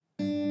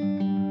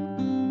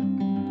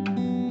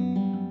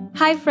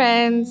Hi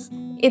friends!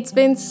 It's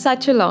been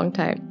such a long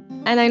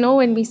time. And I know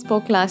when we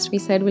spoke last, we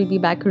said we'll be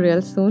back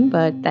real soon,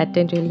 but that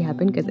didn't really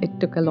happen because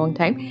it took a long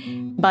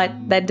time. But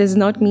that does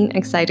not mean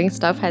exciting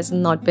stuff has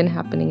not been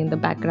happening in the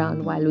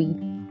background while we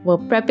were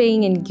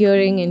prepping and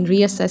gearing and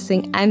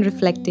reassessing and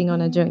reflecting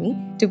on our journey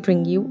to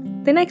bring you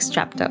the next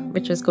chapter,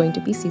 which is going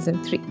to be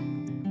season 3.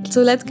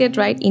 So let's get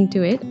right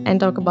into it and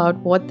talk about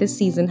what this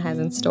season has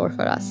in store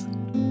for us.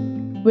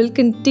 We'll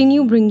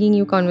continue bringing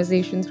you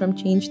conversations from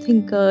change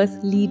thinkers,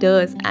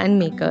 leaders, and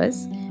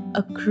makers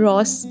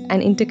across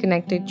an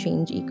interconnected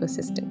change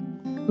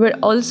ecosystem. We're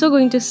also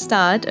going to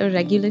start a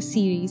regular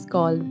series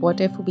called What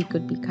If We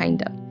Could Be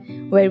Kinder,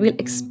 where we'll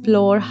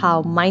explore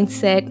how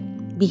mindset,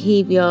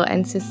 behavior,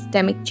 and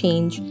systemic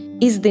change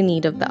is the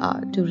need of the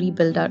hour to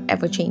rebuild our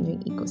ever-changing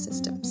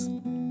ecosystems.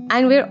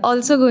 And we're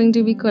also going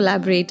to be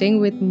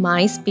collaborating with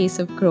my space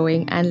of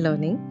growing and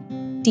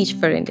learning, Teach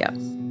for India.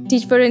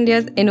 Teach for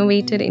India's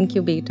innovator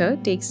incubator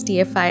takes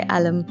TFI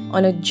alum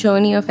on a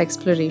journey of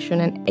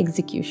exploration and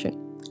execution.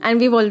 And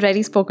we've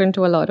already spoken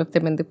to a lot of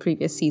them in the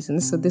previous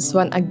seasons, so this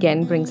one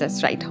again brings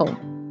us right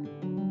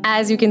home.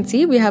 As you can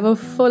see, we have a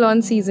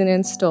full-on season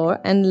in store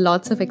and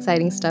lots of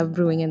exciting stuff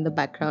brewing in the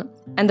background.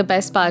 And the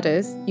best part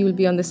is, you will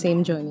be on the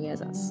same journey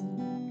as us.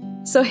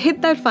 So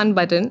hit that fun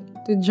button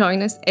to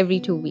join us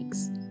every 2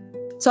 weeks.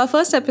 So our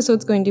first episode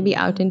is going to be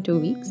out in 2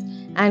 weeks,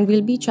 and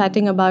we'll be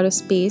chatting about a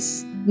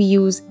space we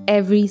use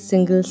every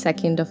single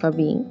second of our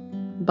being,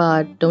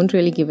 but don't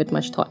really give it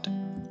much thought.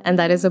 And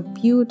that is a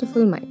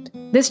beautiful mind.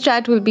 This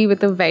chat will be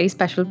with a very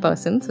special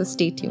person, so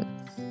stay tuned.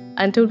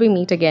 Until we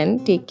meet again,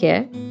 take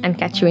care and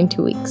catch you in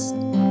 2 weeks.